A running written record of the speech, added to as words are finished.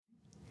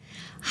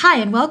Hi,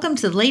 and welcome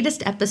to the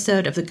latest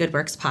episode of the Good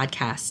Works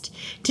podcast.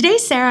 Today,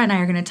 Sara and I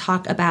are going to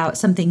talk about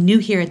something new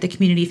here at the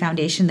Community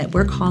Foundation that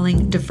we're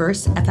calling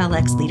Diverse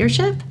FLX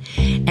Leadership,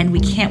 and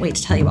we can't wait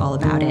to tell you all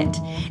about it.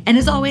 And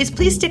as always,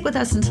 please stick with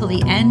us until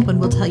the end when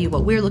we'll tell you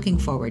what we're looking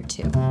forward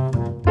to.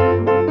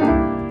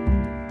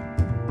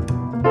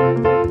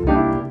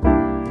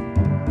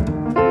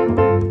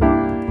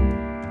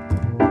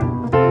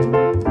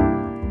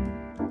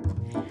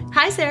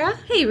 Hi, Sara.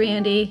 Hey,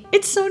 Randi.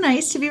 It's so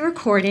nice to be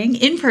recording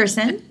in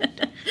person.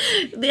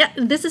 Yeah,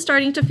 this is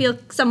starting to feel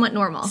somewhat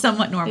normal.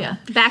 Yeah.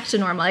 Back to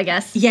normal, I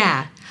guess.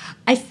 Yeah.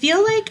 I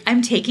feel like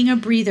I'm taking a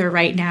breather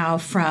right now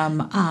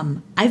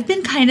from, I've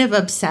been kind of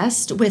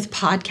obsessed with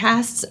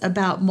podcasts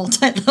about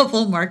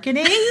multi-level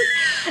marketing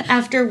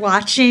after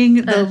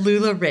watching the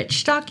Lula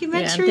Rich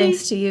documentary. Yeah,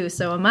 thanks to you,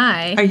 so am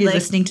I. Are you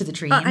listening to the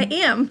dream? I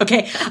am.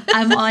 Okay.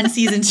 I'm on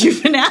season 2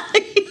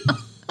 finale.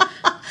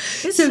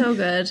 It's so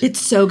good. It's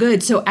so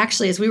good. So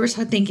actually, as we were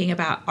thinking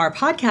about our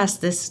podcast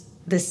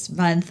this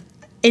month,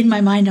 in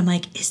my mind, I'm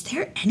like, is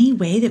there any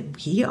way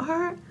that we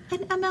are an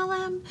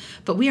MLM?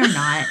 But we are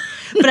not.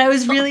 But I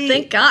was really...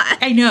 Thank God.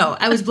 I know.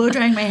 I was blow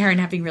drying my hair and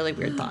having really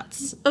weird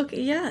thoughts.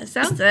 Okay, yeah,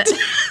 sounds it.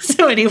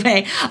 So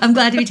anyway, I'm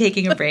glad to be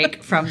taking a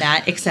break from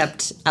that,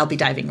 except I'll be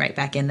diving right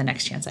back in the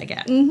next chance I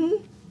get.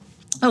 Mm-hmm.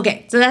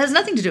 Okay, so that has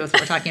nothing to do with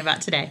what we're talking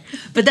about today.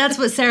 But that's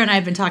what Sara and I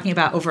have been talking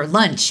about over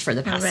lunch for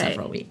the past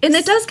several weeks. And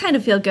it does kind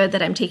of feel good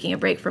that I'm taking a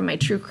break from my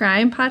true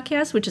crime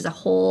podcast, which is a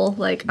whole,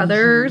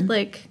 other,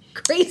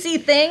 crazy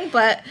thing,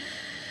 but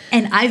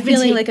and I've been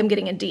feeling like I'm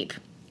getting in deep.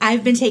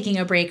 I've been taking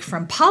a break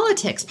from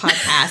politics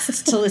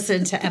podcasts to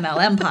listen to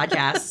MLM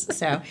podcasts.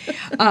 So,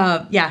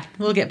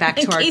 we'll get back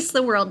to in case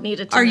the world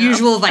needed to our know.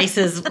 usual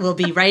vices. Will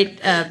be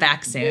right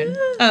back soon.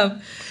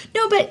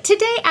 No, but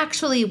today,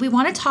 actually, we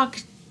want to talk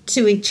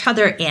to each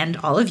other and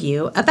all of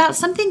you about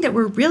something that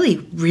we're really,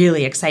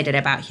 really excited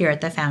about here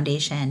at the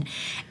foundation.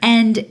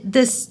 And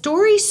the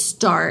story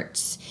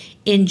starts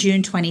in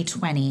June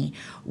 2020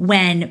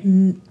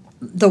 when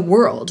the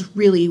world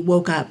really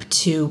woke up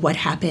to what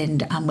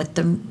happened with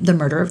the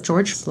murder of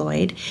George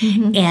Floyd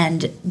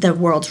and the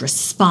world's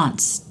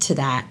response to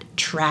that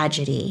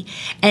tragedy.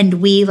 And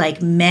we,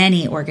 like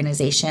many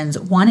organizations,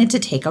 wanted to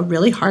take a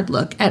really hard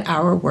look at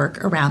our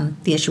work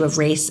around the issue of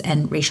race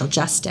and racial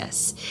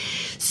justice.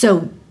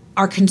 So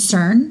our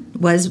concern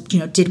was,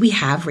 did we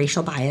have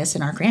racial bias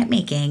in our grant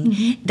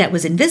making that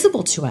was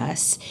invisible to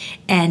us?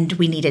 And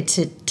we needed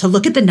to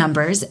look at the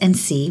numbers and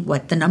see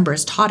what the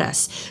numbers taught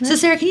us. Right. So,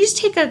 Sara, can you just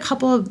take a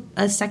couple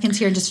of seconds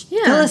here and just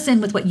fill us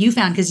in with what you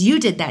found? Because you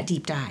did that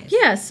deep dive.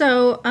 Yeah,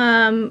 so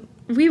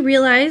we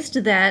realized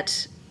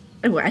that,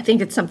 I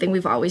think it's something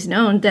we've always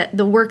known, that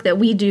the work that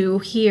we do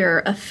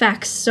here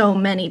affects so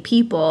many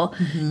people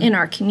in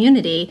our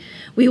community.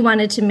 We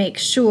wanted to make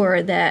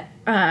sure that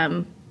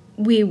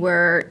we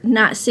were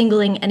not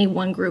singling any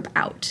one group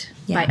out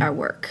by our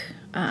work.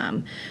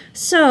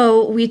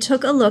 So we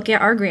took a look at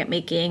our grant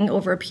making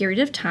over a period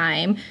of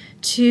time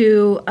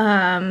to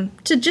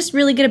just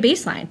really get a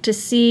baseline, to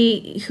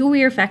see who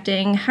we were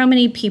affecting, how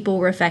many people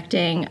we're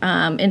affecting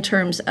in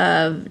terms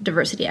of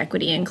diversity,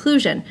 equity, and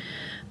inclusion.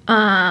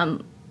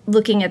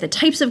 Looking at the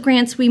types of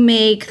grants we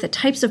make, the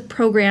types of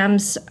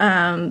programs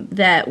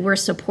that we're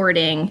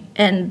supporting,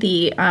 and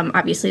the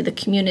obviously the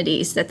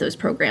communities that those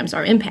programs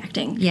are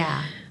impacting.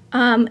 Yeah.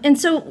 And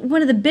so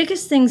one of the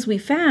biggest things we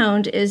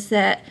found is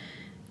that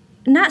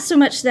not so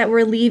much that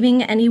we're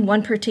leaving any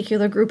one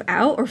particular group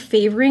out or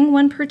favoring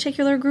one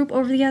particular group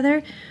over the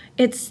other.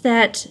 It's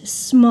that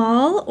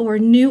small or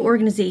new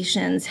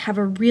organizations have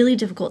a really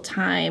difficult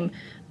time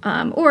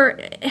or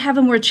have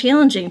a more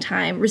challenging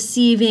time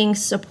receiving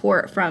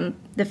support from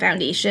the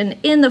foundation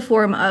in the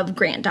form of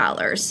grant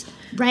dollars.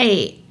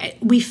 Right.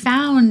 We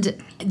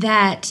found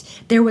that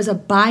there was a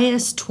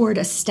bias toward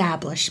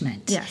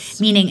establishment.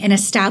 Yes. Meaning an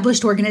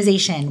established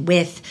organization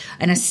with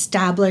an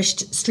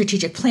established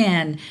strategic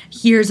plan,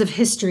 years of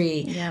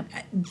history. Yep.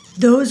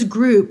 Those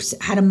groups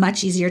had a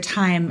much easier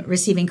time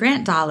receiving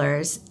grant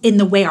dollars in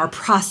the way our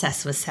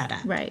process was set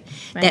up. Right.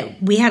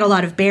 That we had a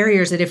lot of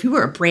barriers that if you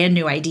were a brand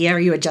new idea or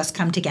you had just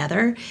come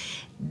together,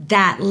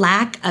 that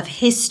lack of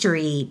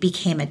history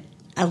became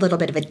a little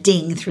bit of a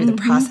ding through the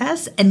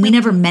process, and we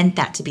never meant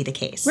that to be the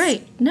case.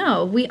 Right.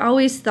 No, we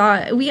always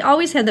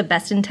had the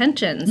best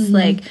intentions.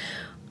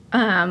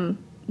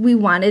 We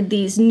wanted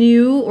these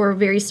new or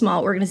very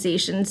small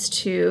organizations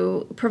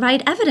to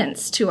provide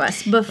evidence to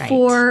us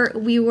before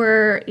we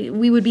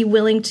would be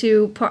willing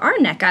to put our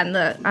neck on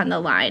the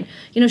line.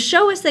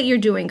 Show us that you're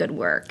doing good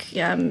work.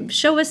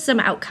 Show us some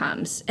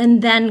outcomes,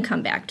 and then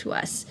come back to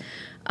us.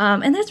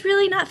 And that's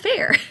really not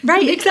fair.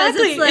 Right,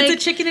 exactly. It's a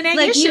chicken and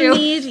egg issue.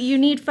 You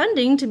need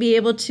funding to be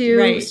able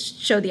to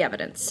show the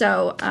evidence.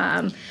 So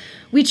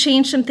we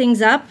changed some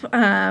things up.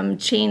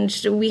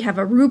 We have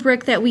a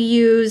rubric that we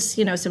use,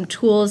 some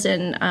tools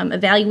in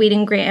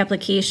evaluating grant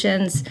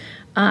applications.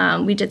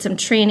 We did some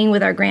training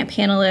with our grant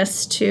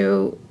panelists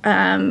to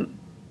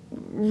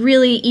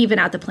really even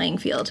out the playing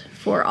field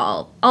for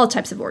all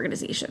types of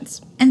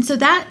organizations. And so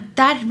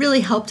that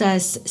really helped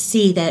us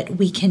see that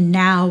we can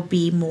now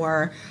be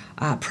more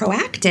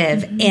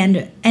proactive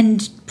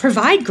and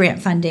provide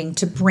grant funding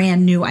to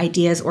brand new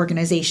ideas,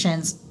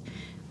 organizations,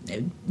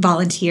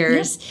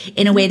 volunteers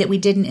in a way that we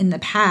didn't in the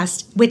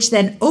past, which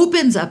then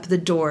opens up the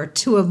door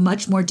to a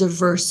much more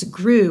diverse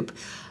group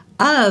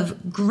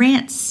of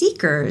grant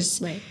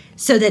seekers,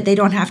 so that they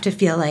don't have to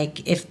feel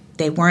like if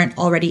they weren't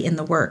already in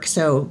the work,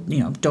 so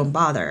don't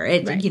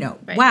bother.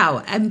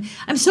 Wow,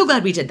 I'm so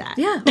glad we did that.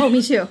 Yeah, oh,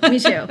 me too.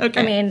 Okay.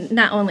 I mean,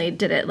 not only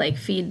did it like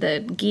feed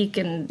the geek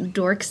and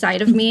dork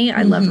side of me,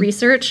 I love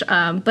research,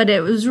 but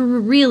it was a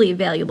really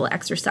valuable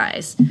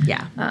exercise.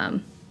 Yeah,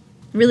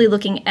 really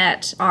looking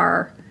at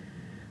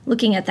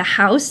the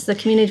house, the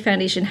community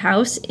foundation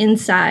house,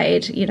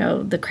 inside,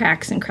 the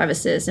cracks and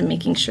crevices, and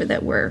making sure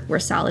that we're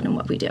solid in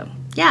what we do.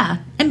 Yeah,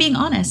 and being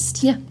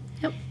honest. Yeah.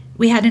 Yep.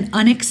 We had an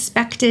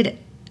unexpected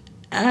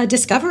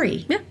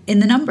discovery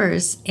in the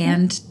numbers,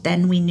 and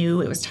then we knew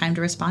it was time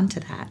to respond to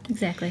that.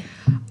 Exactly.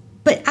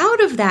 But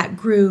out of that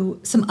grew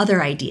some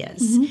other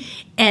ideas.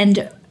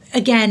 And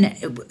again,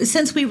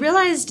 since we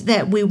realized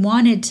that we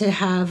wanted to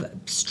have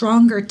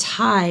stronger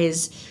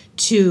ties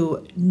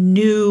to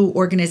new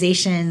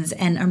organizations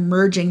and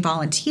emerging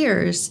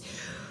volunteers,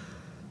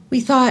 we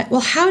thought,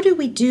 well, how do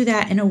we do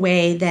that in a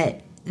way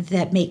that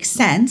makes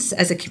sense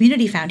as a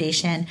community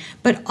foundation,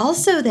 but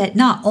also that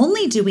not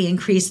only do we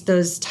increase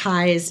those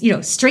ties,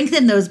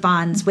 strengthen those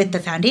bonds with the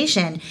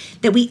foundation,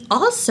 that we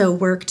also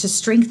work to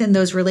strengthen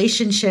those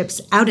relationships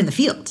out in the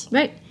field.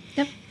 Right.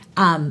 Yep.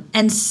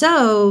 And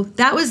so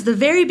that was the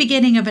very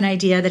beginning of an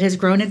idea that has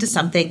grown into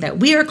something that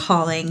we are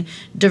calling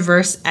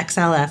Diverse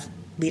FLX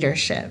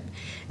Leadership.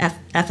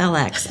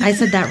 FLX. I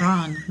said that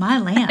wrong. My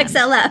land.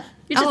 XLF.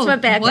 You just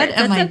went backwards. What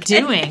am I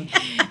doing?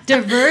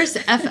 Diverse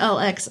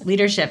FLX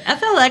Leadership.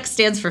 FLX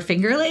stands for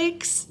Finger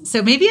Lakes.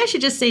 So maybe I should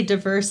just say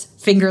Diverse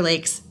Finger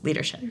Lakes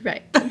Leadership.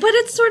 Right. But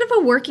it's sort of a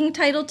working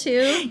title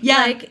too. Yeah.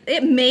 Like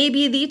it may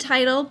be the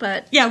title,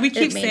 but yeah, we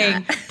keep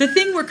saying the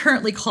thing we're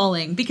currently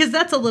calling, because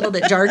that's a little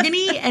bit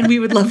jargony and we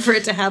would love for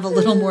it to have a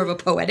little more of a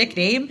poetic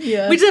name.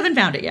 Yeah. We just haven't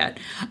found it yet.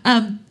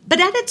 But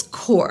at its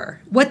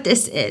core, what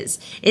this is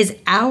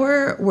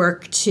our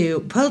work to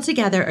pull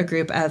together a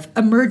group of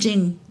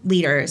emerging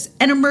leaders.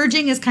 And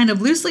emerging is kind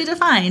of loosely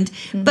defined,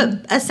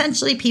 but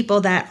essentially people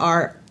that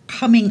are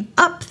coming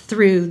up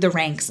through the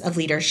ranks of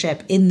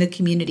leadership in the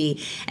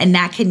community. And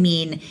that can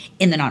mean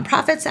in the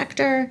nonprofit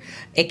sector,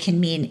 it can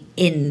mean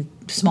in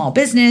small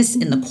business,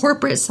 in the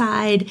corporate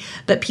side,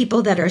 but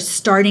people that are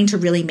starting to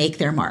really make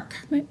their mark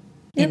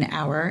in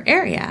our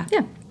area.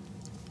 Yeah.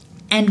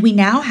 And we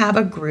now have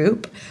a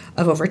group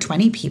of over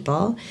 20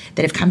 people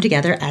that have come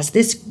together as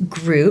this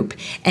group.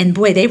 And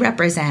boy, they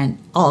represent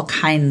all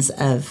kinds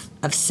of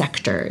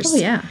sectors. Oh,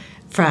 yeah.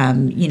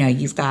 From,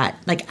 you've got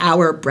like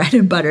our bread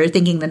and butter,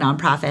 thinking the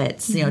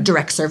nonprofits,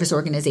 direct service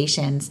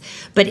organizations,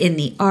 but in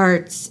the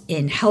arts,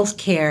 in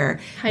healthcare,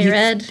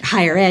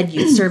 higher ed,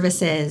 youth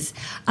services.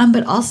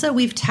 But also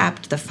we've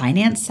tapped the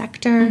finance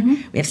sector.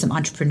 We have some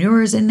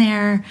entrepreneurs in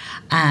there.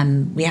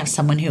 We have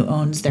someone who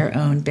owns their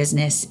own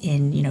business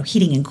in,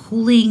 heating and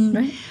cooling.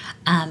 Right.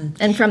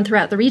 And from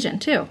throughout the region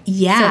too.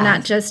 Yeah. So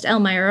not just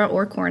Elmira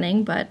or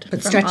Corning, but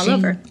from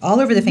stretching all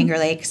over the Finger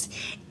Lakes.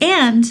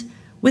 And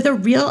with a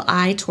real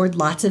eye toward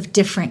lots of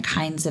different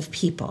kinds of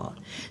people.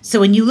 So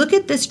when you look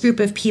at this group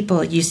of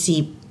people, you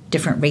see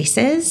different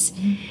races,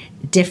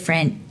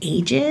 different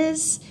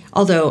ages,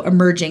 although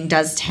emerging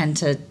does tend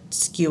to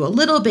skew a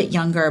little bit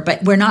younger,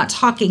 but we're not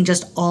talking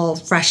just all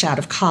fresh out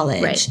of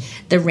college.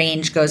 Right. The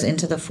range goes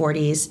into the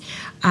 40s.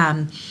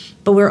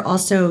 But we're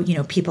also,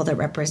 people that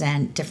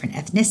represent different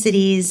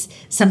ethnicities,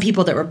 some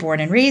people that were born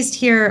and raised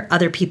here,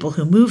 other people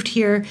who moved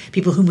here,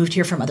 people who moved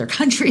here from other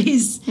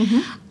countries.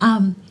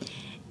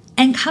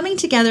 And coming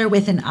together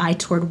with an eye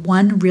toward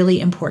one really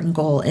important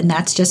goal, and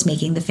that's just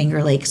making the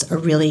Finger Lakes a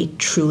really,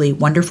 truly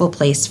wonderful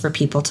place for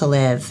people to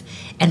live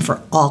and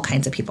for all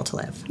kinds of people to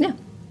live. Yeah.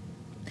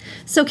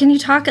 So can you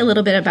talk a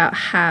little bit about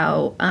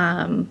how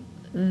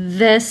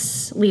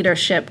this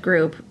leadership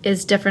group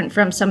is different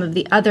from some of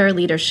the other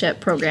leadership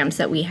programs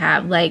that we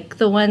have, like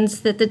the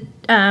ones that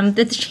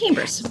the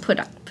chambers put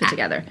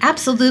together?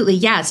 Absolutely,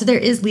 yeah. So there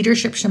is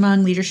Leadership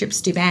Chemung, Leadership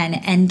Steuben,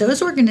 and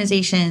those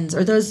organizations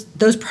or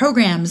those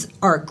programs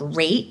are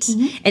great.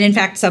 And in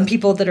fact, some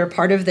people that are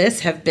part of this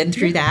have been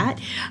through that.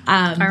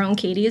 Our own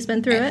Katie has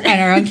been through it.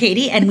 And our own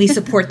Katie, and we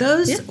support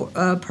those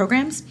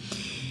programs.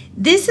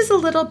 This is a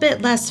little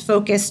bit less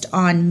focused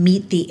on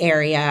meet the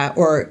area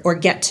or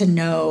get to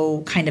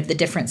know kind of the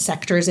different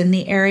sectors in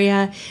the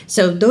area.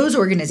 So those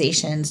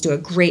organizations do a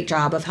great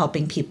job of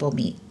helping people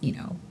meet,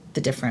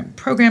 the different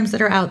programs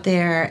that are out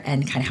there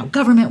and kind of how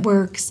government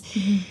works.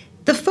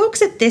 The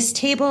folks at this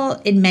table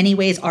in many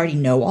ways already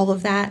know all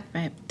of that.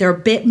 Right. They're a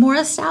bit more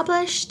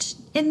established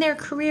in their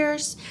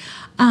careers.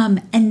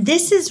 And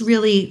this is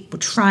really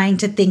trying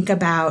to think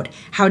about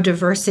how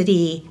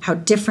diversity, how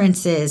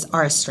differences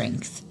are a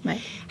strength.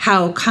 Right.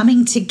 How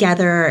coming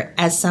together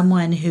as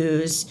someone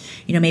who's,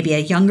 maybe a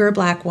younger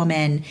Black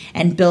woman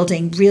and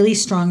building really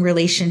strong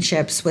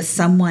relationships with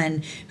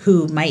someone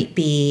who might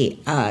be,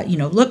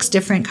 looks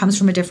different, comes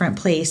from a different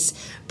place,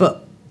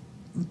 but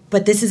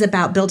this is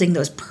about building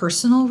those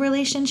personal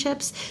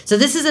relationships. So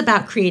this is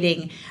about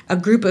creating a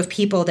group of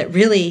people that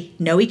really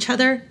know each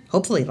other,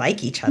 hopefully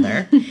like each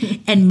other,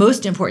 and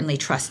most importantly,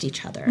 trust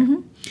each other.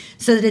 Mm-hmm.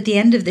 So that at the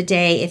end of the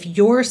day, if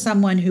you're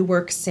someone who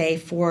works, say,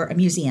 for a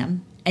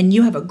museum, and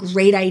you have a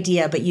great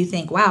idea, but you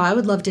think, wow, I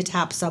would love to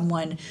tap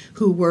someone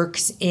who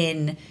works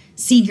in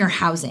senior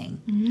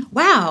housing. Mm-hmm.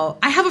 Wow,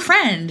 I have a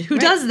friend who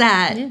does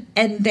that. Yeah.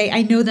 And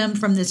I know them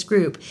from this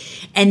group.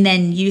 And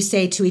then you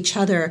say to each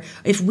other,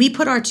 if we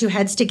put our two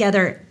heads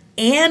together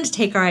and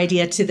take our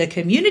idea to the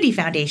community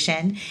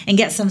foundation and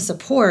get some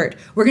support,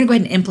 we're going to go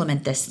ahead and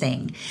implement this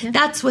thing. Yeah.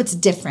 That's what's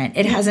different.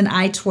 It has an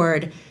eye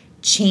toward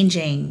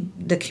changing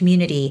the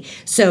community.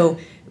 So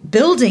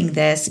building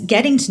this,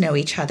 getting to know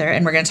each other,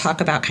 and we're going to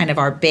talk about kind of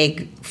our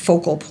big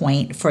focal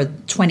point for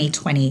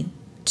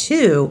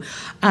 2022.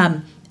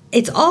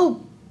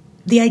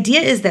 The idea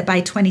is that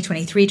by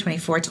 2023,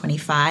 24,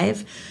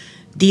 25,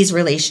 these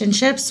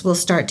relationships will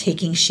start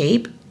taking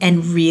shape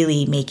and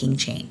really making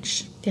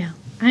change. Yeah,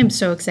 I'm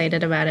so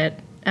excited about it.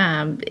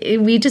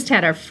 We just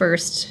had our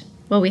first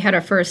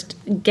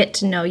get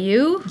to know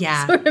you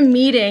sort of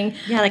meeting.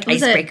 Yeah, like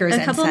icebreakers and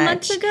such. A couple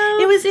months ago?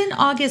 It was in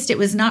August. It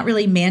was not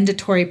really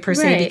mandatory per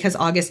se because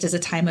August is a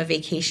time of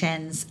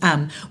vacations.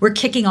 We're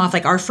kicking off,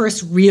 like our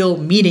first real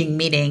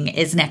meeting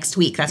is next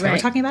week. That's why we're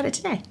talking about it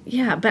today.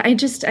 Yeah, but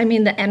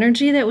the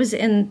energy that was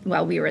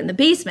we were in the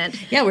basement.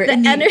 Yeah, we're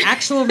in the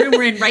actual room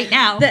we're in right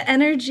now. The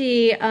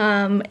energy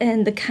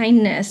and the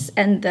kindness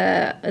and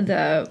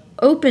the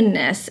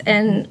openness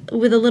and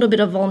with a little bit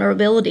of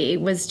vulnerability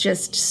was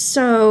just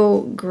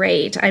so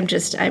great. I'm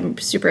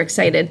super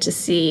excited to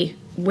see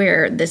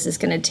where this is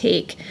going to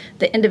take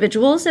the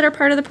individuals that are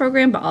part of the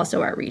program, but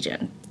also our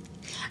region.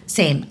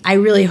 Same. I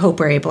really hope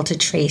we're able to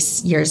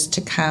trace years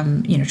to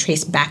come,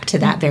 trace back to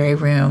that very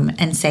room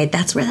and say,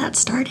 that's where that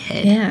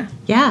started. Yeah.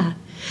 Yeah.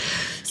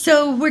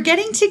 So we're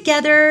getting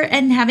together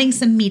and having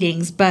some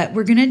meetings, but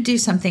we're going to do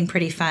something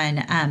pretty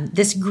fun.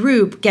 This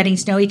group, getting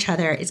to know each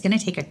other, is going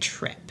to take a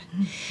trip.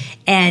 Mm-hmm.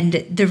 And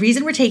the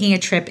reason we're taking a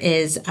trip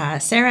is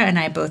Sara and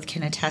I both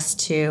can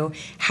attest to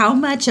how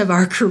much of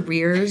our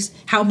careers,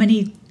 how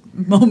many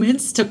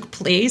moments took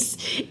place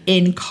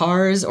in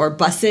cars or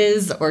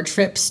buses or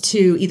trips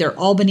to either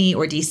Albany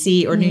or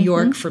DC or New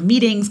York for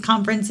meetings,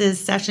 conferences,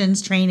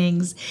 sessions,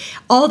 trainings,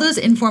 all those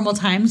informal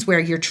times where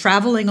you're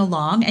traveling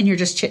along and you're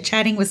just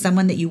chit-chatting with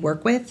someone that you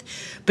work with,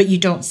 but you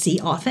don't see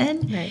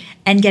often,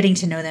 and getting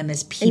to know them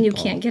as people. And you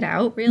can't get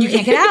out, really. You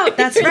can't get out.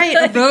 That's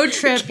right. A road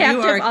trip,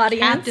 you are a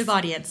captive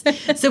audience.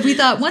 So we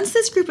thought once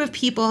this group of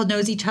people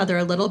knows each other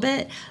a little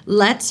bit,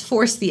 let's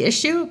force the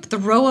issue,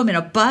 throw them in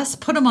a bus,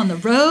 put them on the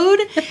road,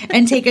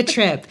 and take a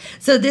trip.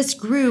 So this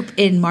group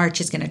in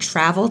March is going to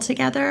travel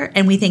together,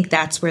 and we think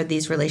that's where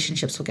these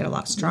relationships will get a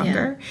lot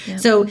stronger. Yeah.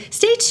 So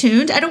stay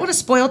tuned. I don't want to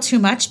spoil too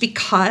much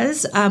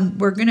because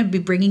we're going to be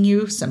bringing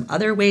you some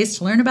other ways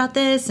to learn about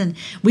this, and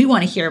we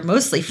want to hear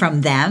mostly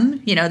from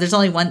them. There's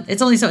only one.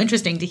 It's only so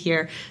interesting to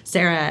hear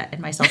Sara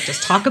and myself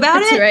just talk about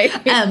That's it.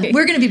 Right.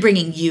 We're going to be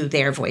bringing you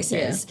their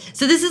voices. Yeah.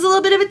 So this is a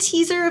little bit of a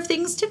teaser of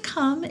things to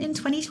come in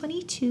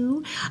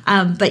 2022.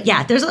 But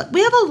yeah,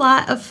 we have a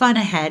lot of fun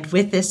ahead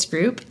with this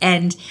group,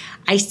 and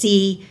I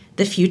see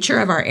the future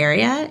of our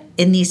area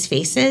in these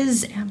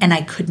faces, and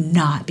I could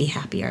not be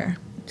happier.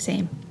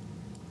 Same.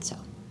 So,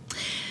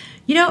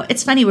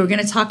 it's funny. We're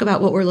going to talk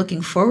about what we're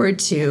looking forward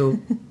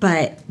to,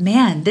 but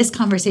man, this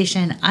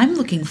conversation, I'm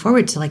looking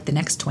forward to like the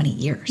next 20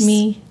 years.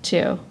 Me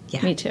too.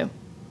 Yeah. Me too.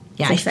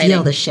 Yeah, I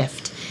feel the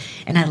shift,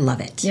 and I love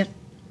it. Yep.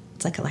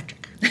 It's like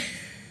electric.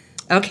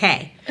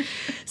 Okay.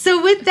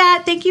 So with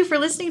that, thank you for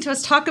listening to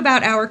us talk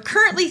about our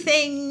currently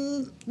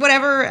thing,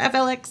 whatever,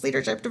 FLX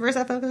Leadership, Diverse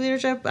FLX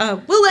Leadership.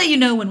 We'll let you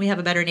know when we have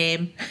a better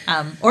name,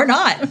 or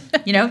not.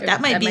 That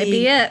might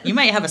be it. You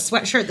might have a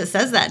sweatshirt that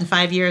says that in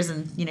 5 years,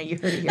 and you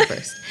heard it here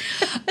first.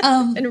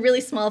 In a really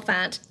small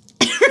font.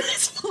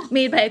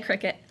 Made by a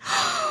cricket.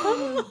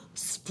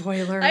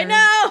 Spoiler. I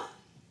know.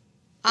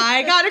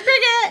 I got a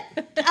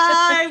cricket.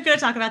 I'm going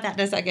to talk about that in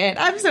a second.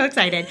 I'm so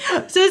excited.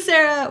 So,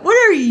 Sara, what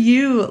are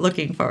you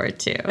looking forward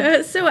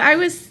to? So I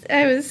was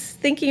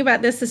thinking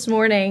about this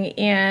morning,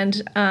 and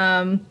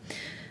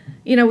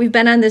we've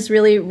been on this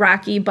really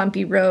rocky,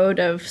 bumpy road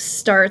of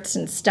starts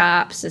and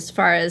stops as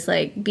far as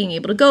like being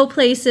able to go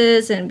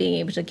places and being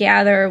able to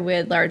gather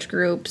with large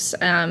groups.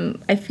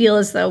 I feel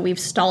as though we've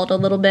stalled a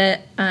little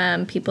bit.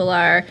 People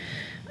are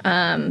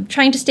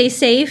trying to stay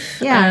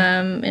safe,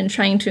 and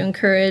trying to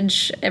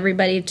encourage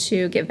everybody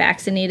to get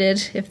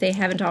vaccinated if they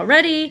haven't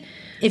already.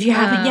 If you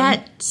haven't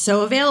yet,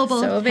 so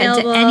available.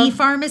 Head to any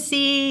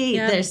pharmacy.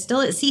 Yep. They're still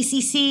at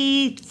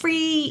CCC,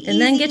 free, and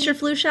then get your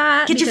flu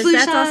shot.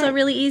 That's also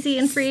really easy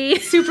and free.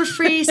 Super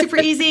free, super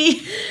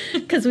easy.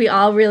 Because we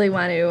all really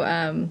want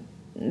to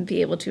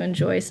be able to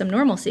enjoy some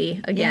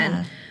normalcy again.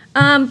 Yeah.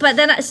 But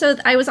then, so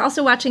I was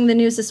also watching the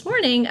news this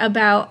morning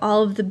about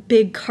all of the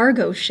big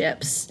cargo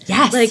ships.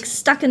 Yes. Like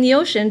stuck in the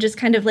ocean, just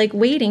kind of like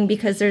waiting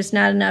because there's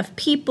not enough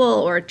people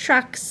or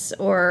trucks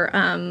or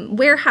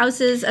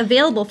warehouses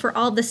available for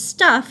all the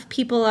stuff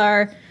people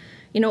are,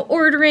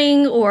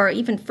 ordering, or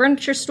even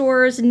furniture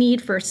stores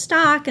need for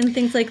stock and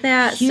things like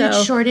that. Huge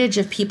shortage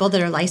of people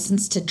that are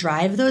licensed to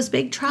drive those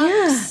big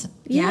trucks.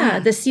 Yeah.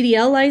 The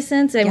CDL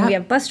license, and we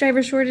have bus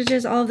driver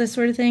shortages, all of this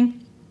sort of thing.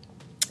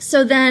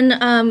 So then,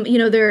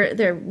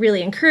 they're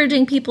really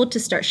encouraging people to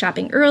start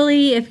shopping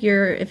early if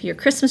you're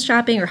Christmas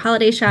shopping or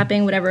holiday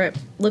shopping, whatever it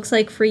looks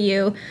like for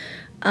you.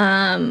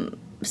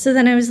 So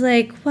then I was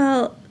like,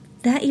 well,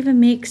 that even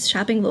makes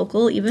shopping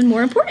local even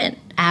more important.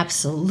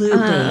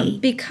 Absolutely.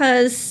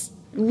 Because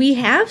we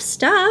have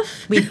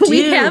stuff. We do.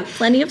 We have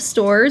plenty of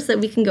stores that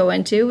we can go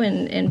into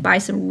and buy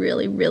some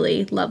really,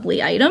 really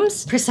lovely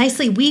items.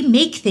 Precisely. We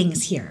make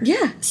things here.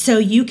 Yeah. So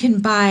you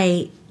can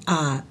buy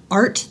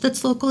art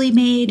that's locally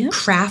made,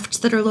 crafts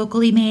that are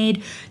locally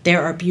made.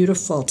 There are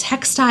beautiful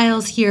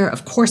textiles here,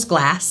 of course,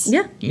 glass.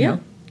 Yeah, You know,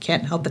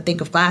 can't help but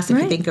think of glass if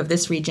you think of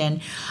this region.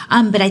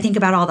 But I think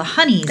about all the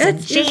honeys and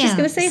jams. I was just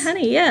going to say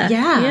honey,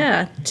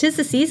 yeah. 'Tis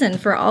the season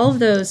for all of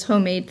those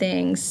homemade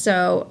things.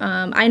 So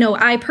I know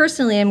I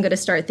personally am going to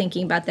start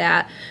thinking about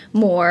that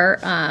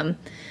more.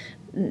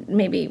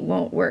 Maybe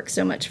won't work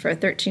so much for a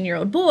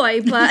 13-year-old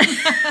boy, but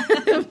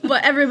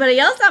but everybody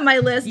else on my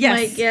list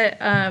might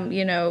get,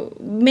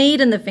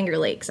 made in the Finger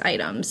Lakes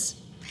items.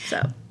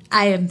 So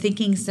I am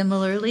thinking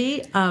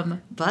similarly,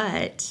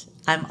 but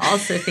I'm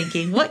also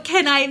thinking, what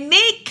can I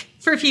make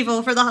for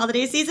people for the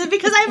holiday season?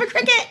 Because I have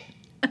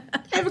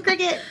a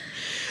cricket.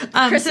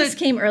 Christmas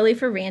came early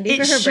for Randi for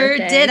her birthday. It sure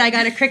did. I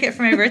got a cricket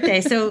for my birthday.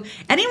 So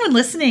anyone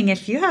listening,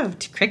 if you have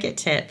cricket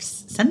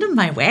tips, send them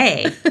my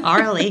way.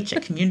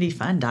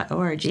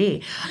 rlh@communityfund.org.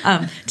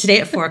 Today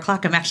at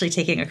 4:00, I'm actually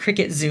taking a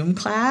cricket Zoom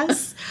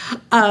class.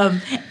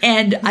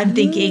 And I'm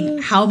thinking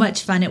how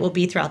much fun it will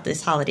be throughout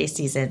this holiday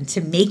season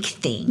to make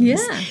things. Yeah.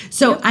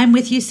 So I'm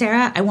with you,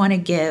 Sarah. I want to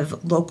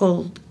give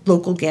local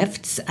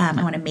gifts. I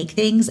want to make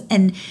things.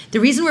 And the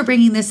reason we're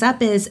bringing this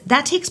up is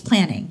that takes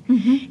planning.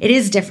 Mm-hmm. It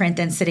is different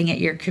than sitting at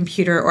your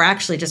computer or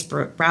actually just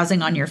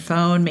browsing on your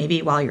phone,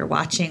 maybe while you're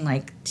watching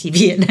like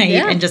TV at night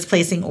and just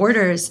placing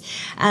orders.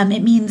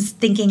 It means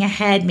thinking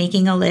ahead,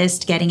 making a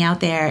list, getting out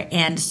there.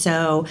 And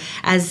so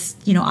as,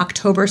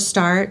 October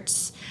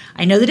starts,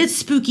 I know that it's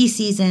spooky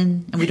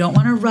season and we don't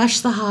want to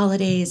rush the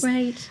holidays.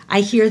 Right. I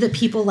hear that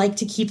people like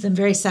to keep them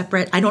very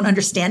separate. I don't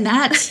understand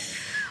that.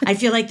 I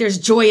feel like there's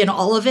joy in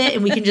all of it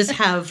and we can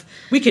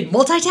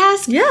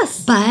multitask.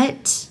 Yes.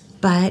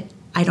 But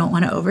I don't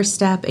want to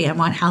overstep. I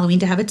want Halloween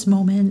to have its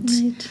moment.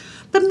 Right.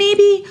 But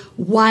maybe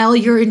while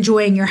you're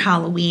enjoying your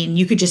Halloween,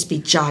 you could just be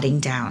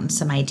jotting down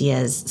some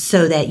ideas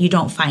so that you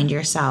don't find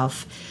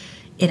yourself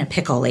in a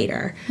pickle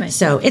later. Right.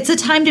 So it's a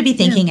time to be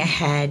thinking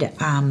ahead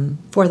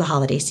for the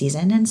holiday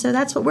season. And so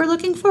that's what we're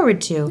looking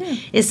forward to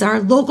is our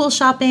local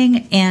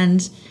shopping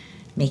and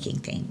making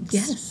things.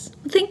 Yes.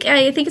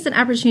 I think it's an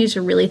opportunity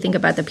to really think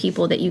about the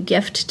people that you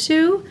gift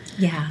to.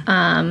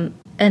 Yeah.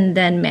 And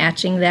then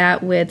matching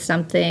that with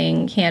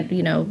something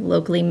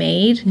locally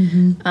made.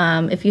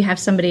 Mm-hmm. If you have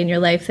somebody in your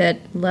life that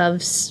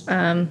loves,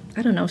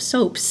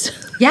 soaps.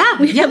 Yeah.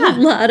 We have a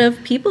lot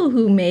of people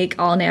who make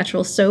all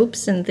natural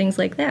soaps and things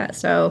like that.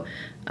 So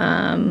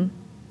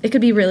it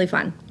could be really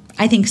fun.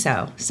 I think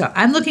so. So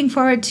I'm looking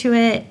forward to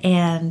it.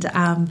 And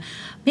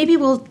maybe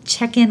we'll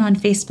check in on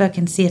Facebook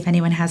and see if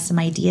anyone has some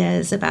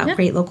ideas about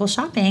great local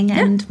shopping.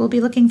 And we'll be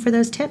looking for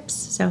those tips.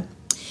 So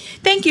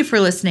thank you for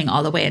listening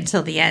all the way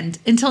until the end.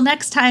 Until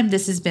next time,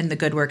 this has been the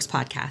Good Works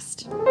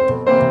Podcast.